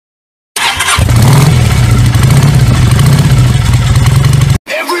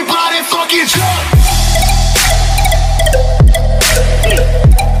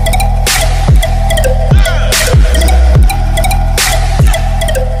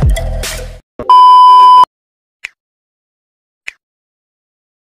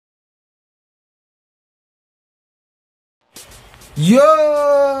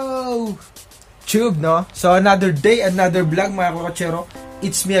Yo! Tube, no? So, another day, another vlog, mga kakotsero.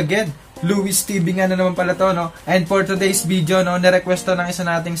 It's me again. Luis TV nga na naman pala to, no? And for today's video, no, na-request to ng isa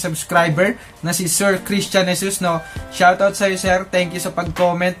nating subscriber na si Sir Christian Jesus, no? Shoutout sa'yo, sir. Thank you sa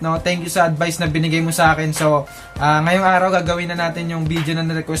pag-comment, no? Thank you sa advice na binigay mo sa akin. So, ngayong araw, gagawin na natin yung video na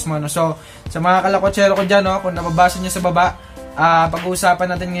na-request mo, no? So, sa mga kalakotsero ko dyan, no? Kung nababasa nyo sa baba, pag-uusapan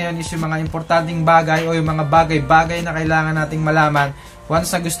natin ngayon is yung mga importanteng bagay o yung mga bagay-bagay na kailangan nating malaman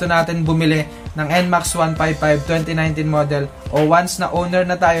once na gusto natin bumili ng Nmax 155 2019 model o once na owner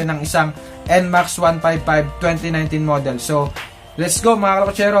na tayo ng isang Nmax 155 2019 model. So, let's go mga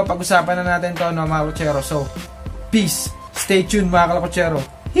kalakotsero. Pag-usapan na natin to, no, mga kalakotsero. So, peace. Stay tuned mga kalakotsero.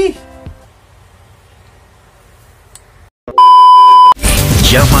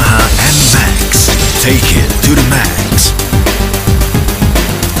 Yamaha Nmax. Take it to the max.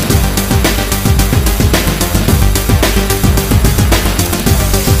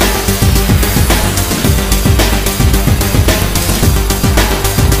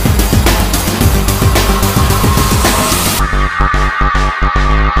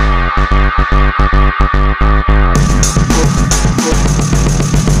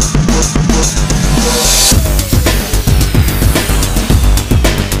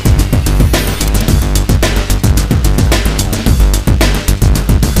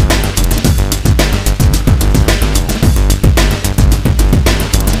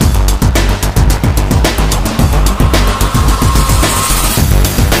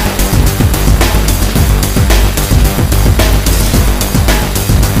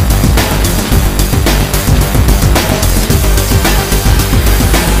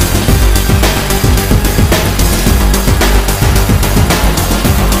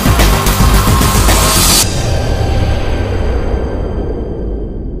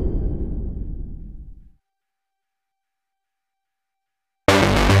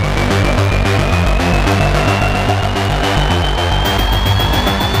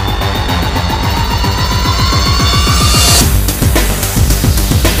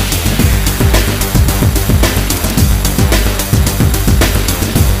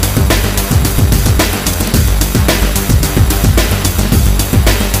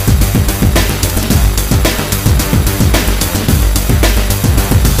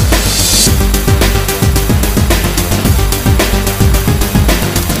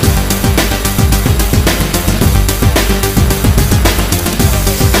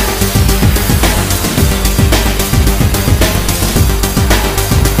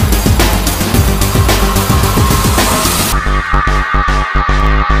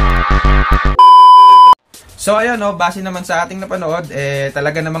 So ayun, no, base naman sa ating napanood,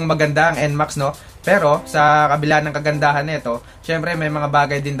 talaga namang maganda ang Nmax, no. Pero sa kabila ng kagandahan nito, syempre may mga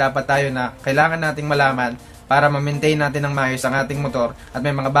bagay din dapat tayo na kailangan nating malaman para ma-maintain natin ng maayos ang ating motor, at may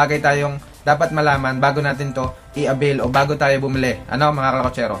mga bagay tayong dapat malaman bago natin to i-avail o bago tayo bumili. Ano mga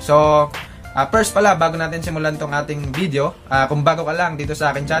kalakotsero? So first pala, bago natin simulan tong ating video, kung bago ka lang dito sa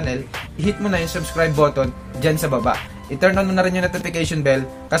akin channel, i-hit mo na yung subscribe button dyan sa baba. I-turn on mo na rin yung notification bell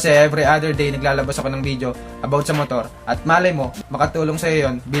kasi every other day naglalabas ako ng video about sa motor, at malay mo, makatulong sa iyo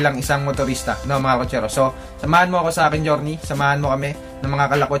yon bilang isang motorista, no mga kalakotsero. So, samahan mo ako sa akin journey, samahan mo kami ng mga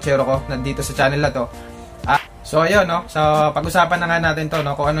kalakotsero ko nandito sa channel na to. So ayun, no, so pag-usapan na nga natin to,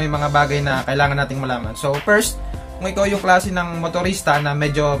 no, kung ano yung mga bagay na kailangan nating malaman. So first, kung ikaw yung klase ng motorista na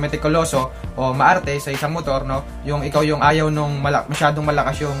medyo metikuloso o maarte sa isang motor, no, yung ikaw yung ayaw nung masyadong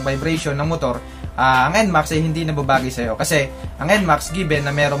malakas yung vibration ng motor, ang Nmax ay hindi nababagay sa'yo. Kasi ang Nmax, given na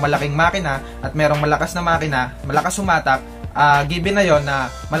merong malaking makina at merong malakas na makina, malakas sumatak, given na yon na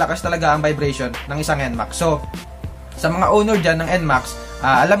malakas talaga ang vibration ng isang Nmax. So, sa mga owner dyan ng Nmax,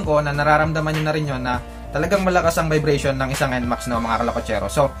 alam ko na nararamdaman nyo na rin yon na talagang malakas ang vibration ng isang Nmax, no, mga kalakotsero.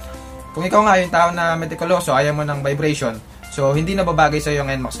 So, kung ikaw nga yung tao na metikuloso, ayaw mo ng vibration, so hindi na babagay sa iyo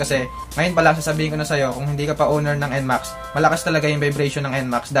ang Nmax. Kasi ngayon pala sasabihin ko na sa iyo, kung hindi ka pa owner ng Nmax, malakas talaga yung vibration ng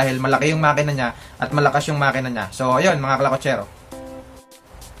Nmax dahil malaki yung makina niya at malakas yung makina niya. So ayun mga kalakotsero.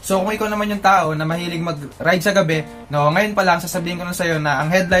 So kung ikaw naman yung tao na mahilig mag-ride sa gabi, no, ngayon pa lang sasabihin ko na sa iyo na ang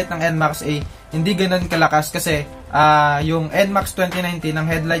headlight ng Nmax ay hindi ganoon kalakas kasi yung Nmax 2019, ang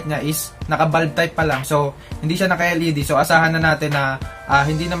headlight niya is naka-bulb type pa lang. So, hindi siya naka-LED. So, asahan na natin na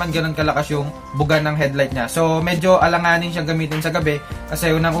hindi naman ganoon kalakas yung buga ng headlight niya. So, medyo alanganin siyang gamitin sa gabi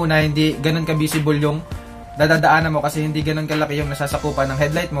kasi unang-una hindi ganoon ka-visible yung dadadaanan mo kasi hindi ganoon kalaki yung nasasakupan ng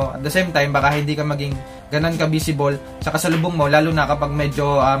headlight mo. At the same time, baka hindi ka maging ganoon ka-visible sa kasalubong mo, lalo na kapag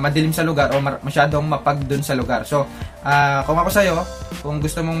medyo madilim sa lugar o masyadong mapag dun sa lugar. So, kung ako sa'yo, kung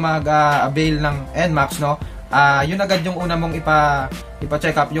gusto mong mag-avail ng Nmax, no, yun agad yung una mong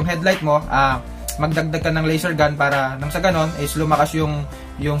ipa-check up yung headlight mo. magdagdag ka ng laser gun para nang sa ganon is lumakas yung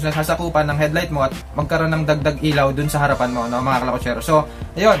sasakupan ng headlight mo at magkaroon ng dagdag ilaw dun sa harapan mo, no, mga kalakotsero. So,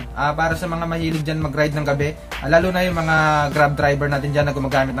 ayun, para sa mga mahilig dyan mag-ride ng gabi, lalo na yung mga grab driver natin dyan na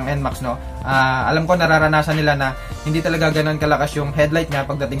gumagamit ng Nmax, no, alam ko nararanasan nila na hindi talaga ganon kalakas yung headlight niya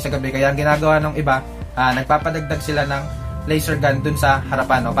pagdating sa gabi. Kaya ang ginagawa ng iba, nagpapadagdag sila ng laser gun dun sa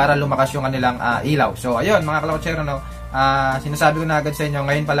harapan, no, para lumakas yung kanilang ilaw. So, ayun, mga kalakotsero, no, sinasabi ko na agad sa inyo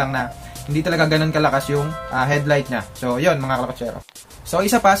ngayon pa lang na hindi talaga ganun kalakas yung headlight niya. So, yun, mga kalakotsero. So,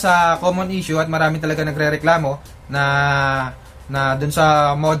 isa pa sa common issue at marami talaga nagre-reklamo na dun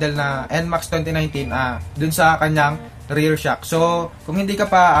sa model na Nmax 2019, dun sa kanyang rear shock. So, kung hindi ka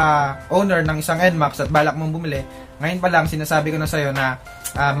pa owner ng isang Nmax at balak mong bumili, ngayon pa lang sinasabi ko na sa'yo na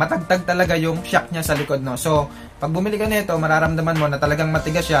matagtag talaga yung shock niya sa likod, no. So, pag bumili ka nito, mararamdaman mo na talagang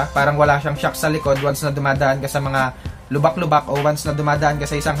matigas siya, parang wala siyang shock sa likod once na dumadaan ka sa mga lubak-lubak o once na dumadaan ka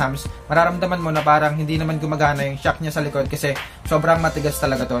sa isang hams, mararamdaman mo na parang hindi naman gumagana yung shock niya sa likod kasi sobrang matigas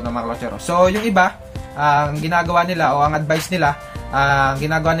talaga to, no, mga kalakotsero. So, yung iba, ang ginagawa nila o ang advice nila,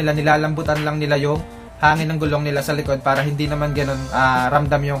 nilalambutan lang nila yung hangin ng gulong nila sa likod para hindi naman ganun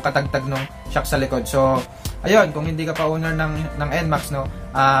ramdam yung katagtag ng shock sa likod. So, ayun, kung hindi ka pa owner ng Nmax, no,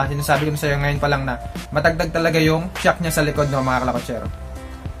 sinasabi ko na sa'yo ngayon pa lang na matagtag talaga yung shock niya sa likod, no, mga kalakotsero.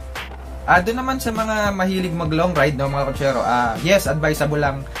 Doon naman sa mga mahilig mag long ride, no, mga kalakotsero, yes, advisable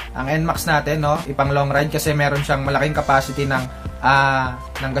lang ang Nmax natin, no, ipang long ride kasi meron siyang malaking capacity ng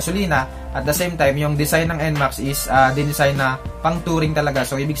gasolina. At the same time, yung design ng Nmax is dinesign na pang touring talaga.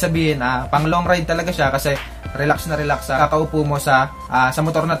 So, ibig sabihin, pang long ride talaga siya kasi relax na relax kakaupo mo sa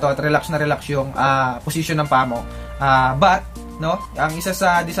motor na to at relax na relax yung position ng paa mo. But, no, ang isa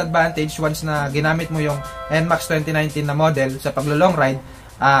sa disadvantage once na ginamit mo yung Nmax 2019 na model sa paglo-long ride,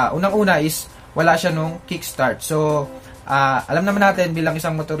 unang-una is wala siya nung kickstart. So, alam naman natin bilang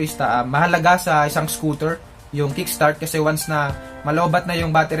isang motorista, mahalaga sa isang scooter yung kickstart kasi once na malobat na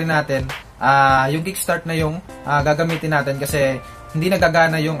yung battery natin, yung kickstart na yung gagamitin natin kasi hindi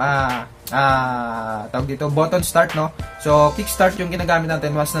nagagana yung tawag dito, button start, no. So, kickstart yung ginagamit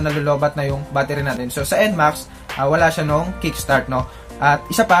natin once na nalulobat na yung battery natin. So, sa Nmax, wala siya nung kickstart, no. At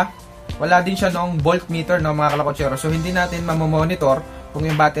isa pa, wala din siya nung voltmeter, no, mga kalakotsero. So, hindi natin mamomonitor kung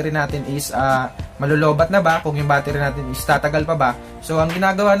yung battery natin is malulobat na ba, kung yung battery natin is tatagal pa ba. So, ang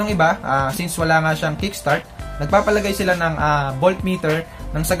ginagawa ng iba, since wala nga siyang kickstart, nagpapalagay sila ng voltmeter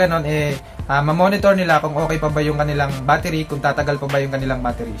nang sa ganon mamonitor nila kung okay pa ba yung kanilang battery, kung tatagal pa ba yung kanilang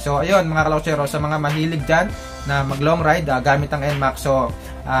battery. So, ayun, mga kalakotsero, sa mga mahilig dyan na mag long ride gamit ang Nmax, so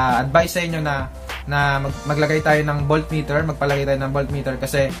advice sa inyo na maglagay tayo ng voltmeter, magpalagay tayo ng voltmeter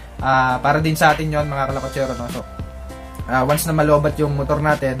kasi para din sa atin yon, mga kalakotsero, no. So, once na malobat yung motor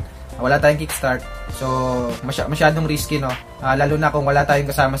natin, wala tayong kickstart, so masyadong risky, no, lalo na kung wala tayong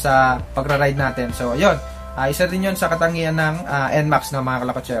kasama sa pagra-ride natin. So, ayun, isa din yun sa katangian ng Nmax, no, mga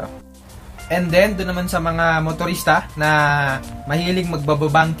kalakotsero. And then, doon naman sa mga motorista na mahilig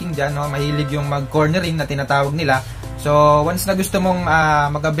magbababanking dyan, no, mahilig yung mag-cornering na tinatawag nila. So, once na gusto mong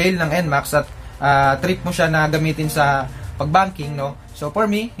mag-avail ng Nmax at trip mo siya na gamitin sa pagbanking, no. So, for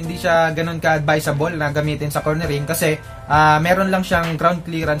me, hindi siya ganun ka-advisable na gamitin sa cornering kasi meron lang siyang ground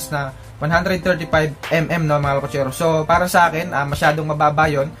clearance na 135 mm, no, mga kalakotsero. So, para sa akin, masyadong mababa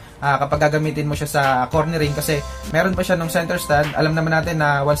yun kapag gagamitin mo siya sa cornering kasi meron pa siya ng center stand. Alam naman natin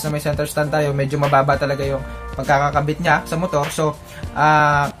na once na may center stand tayo, medyo mababa talaga yung pagkakakabit niya sa motor. So,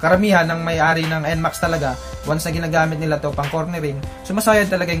 karamihan ng may-ari ng Nmax talaga, once na ginagamit nila to pang cornering, sumasayad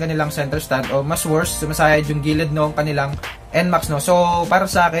talaga yung kanilang center stand o mas worse, sumasayad yung gilid ng kanilang Nmax, no. So, para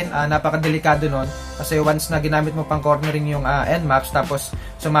sa akin, napakadelikado nun kasi once na ginamit mo pang cornering yung Nmax tapos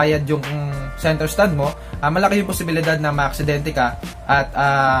sumayad yung center stand mo, malaki yung posibilidad na maaksidente ka at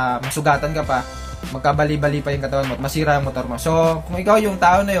masugatan ka pa, magkabali-bali pa yung katawan mo at masira yung motor mo. So, kung ikaw yung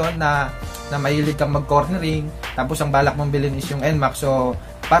tao na yon na mahilig kang mag-cornering tapos ang balak mong bilhin is yung Nmax, so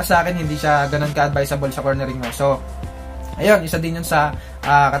para sa akin hindi siya ganun ka-advisable sa cornering mo. So, ayun, isa din yun sa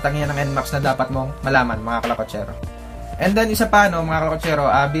katangian ng Nmax na dapat mong malaman, mga kalakotsero. And then isa pa, no, mga kalakotsero,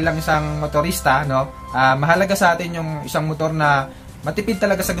 bilang isang motorista, no, mahalaga sa atin yung isang motor na matipid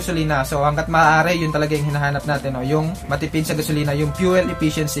talaga sa gasolina. So, hanggat maaari, yun talaga yung hinahanap natin, no? Yung matipid sa gasolina, yung fuel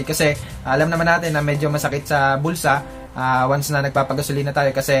efficiency. Kasi, alam naman natin na medyo masakit sa bulsa once na nagpapagasolina tayo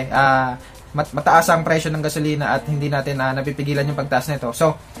kasi mataas ang presyo ng gasolina at hindi natin napipigilan yung pagtaas nito.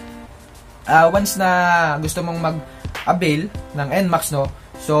 So, once na gusto mong mag-avail ng Nmax, no?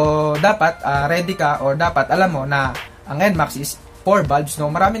 So, dapat ready ka or dapat alam mo na ang Nmax is 4 valves, no?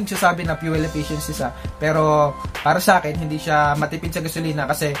 Maraming nagsasabi na fuel efficiency siya, pero para sa akin hindi siya matipid sa gasolina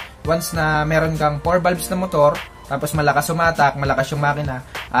kasi once na meron kang 4 valves na motor, tapos malakas sumatak, malakas yung makina,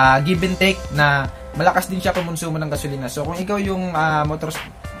 give and take na malakas din siya kumonsumo ng gasolina. So kung ikaw yung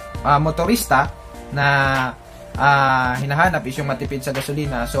motorista na hinahanap is yung matipid sa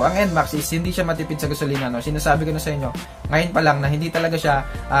gasolina, so ang Nmax is hindi siya matipid sa gasolina, no? Sinasabi ko na sa inyo ngayon pa lang na hindi talaga siya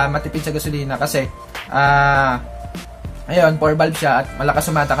matipid sa gasolina kasi ayun, 4 valve siya at malakas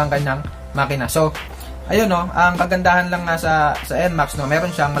sumatak ang kanyang makina. So ayun, no, ang kagandahan lang nga sa Nmax, no,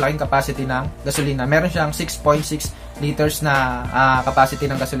 meron siyang malaking capacity ng gasolina. Meron siyang 6.6 liters na capacity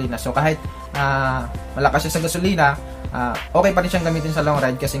ng gasolina. So kahit malakas siya sa gasolina, okay pa rin siyang gamitin sa long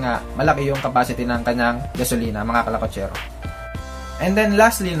ride kasi nga malaki yung capacity ng kanyang gasolina, mga kalakotsero. And then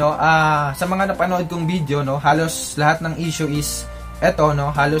lastly, no, sa mga napanood kong video, no, halos lahat ng issue is eto,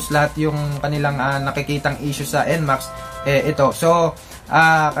 no, halos lahat yung kanilang nakikitang issue sa Nmax ito. So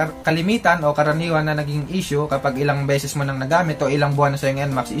kalimitan o karaniwan na naging issue kapag ilang beses mo nang nagamit o ilang buwan na sa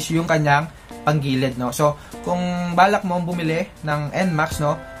yung Nmax is yung kanyang panggilid, no. So kung balak mo bumili ng Nmax,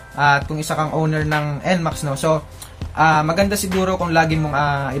 no, at kung isa kang owner ng Nmax, no, so maganda siguro kung lagi mong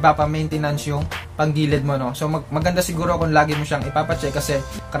ipapa-maintenance yung panggilid mo, no. So maganda siguro kung lagi mo siyang ipapa-check kasi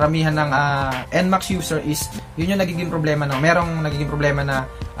karamihan ng Nmax user is yun yung nagiging problema, no. Merong nagiging problema na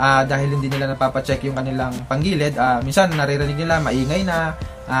dahil hindi nila napapa-check yung kanilang panggilid, minsan naririnig nila maingay na,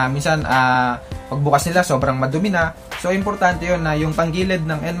 minsan pagbukas nila sobrang madumi na. So importante yun na yung panggilid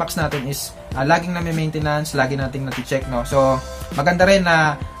ng Nmax natin is laging na-maintenance, lagi nating nati-check, no. So maganda rin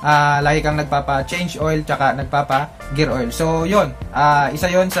na lagi kang nagpapa-change oil tsaka nagpapa-gear oil. So yun, isa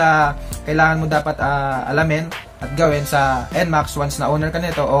yun sa kailangan mo dapat alamin at gawin sa Nmax once na owner ka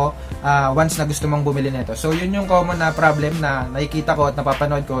nito o once na gusto mong bumili nito. So yun yung common na problem na nakikita ko at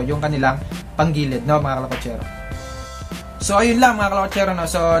napapanood ko, yung kanilang panggilid, no, mga kalakotsero. So ayun lang mga kalakotsero, no.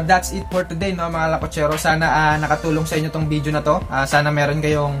 So that's it for today, no, mga kalakotsero. Sana nakatulong sa inyo tong video na to. Sana meron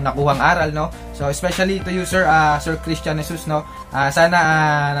kayong nakuhang aral, no. So especially to you Sir Christian Jesus, no. Sana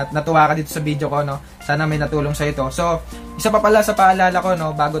natuwa ka dito sa video ko, no. Sana may natulong sa ito. So isa pa pala sa paalala ko,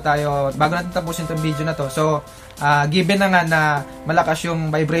 no, bago natin tapusin tong video na to. So given na nga na malakas yung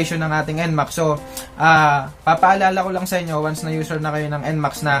vibration ng ating Nmax, so papaalala ko lang sa inyo once na user na kayo ng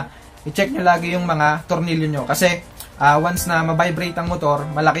Nmax na i-check nyo lagi yung mga tornilyo nyo kasi once na ma-vibrate ang motor,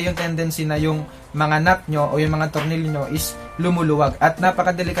 malaki yung tendency na yung mga nut nyo o yung mga tornilyo nyo is lumuluwag. At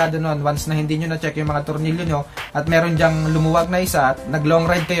napakadelikado nun once na hindi nyo na-check yung mga tornilyo nyo at meron dyang lumuwag na isa at nag-long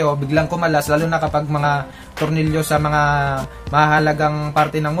ride kayo, biglang kumalas, lalo na kapag mga tornilyo sa mga mahalagang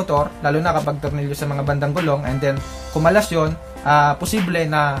parte ng motor, lalo na kapag tornilyo sa mga bandang gulong, and then kumalas yon, posible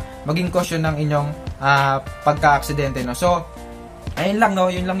na maging cause yun ng inyong pagka-aksidente, no. So ayun lang, no,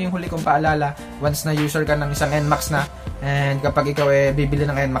 yun lang yung huli kong paalala once na user ka ng isang Nmax na and kapag ikaw bibili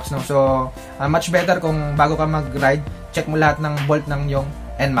ng Nmax, no. So much better kung bago ka mag-ride, check mo lahat ng bolt ng yung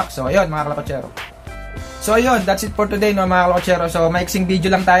Nmax. So ayun mga kalakotsero. So ayun, that's it for today, no, mga kalakotsero. So maiksing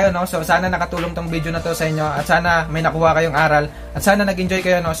video lang tayo, no. So sana nakatulong tong video na to sa inyo at sana may nakuha kayong aral at sana nag-enjoy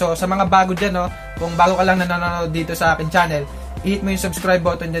kayo, no. So sa mga bago dyan, no, kung bago ka lang nanonood dito sa akin channel, i-hit mo yung subscribe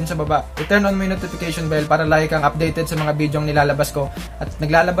button dyan sa baba. I-turn on mo yung notification bell para lagi kang updated sa mga video ang nilalabas ko. At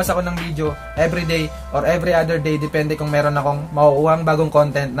naglalabas ako ng video every day or every other day, depende kung meron akong makukuhang bagong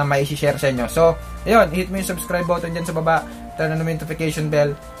content na mai-share sa inyo. So, ayun, i-hit mo yung subscribe button dyan sa baba, turn on mo yung notification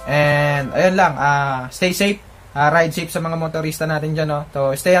bell, and ayun lang, stay safe, ride safe sa mga motorista natin dyan, no?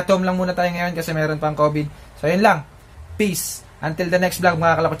 So, stay at home lang muna tayo ngayon kasi meron pang COVID. So, ayun lang. Peace. Until the next vlog,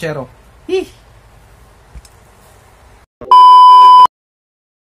 mga kalakotsero. Hee!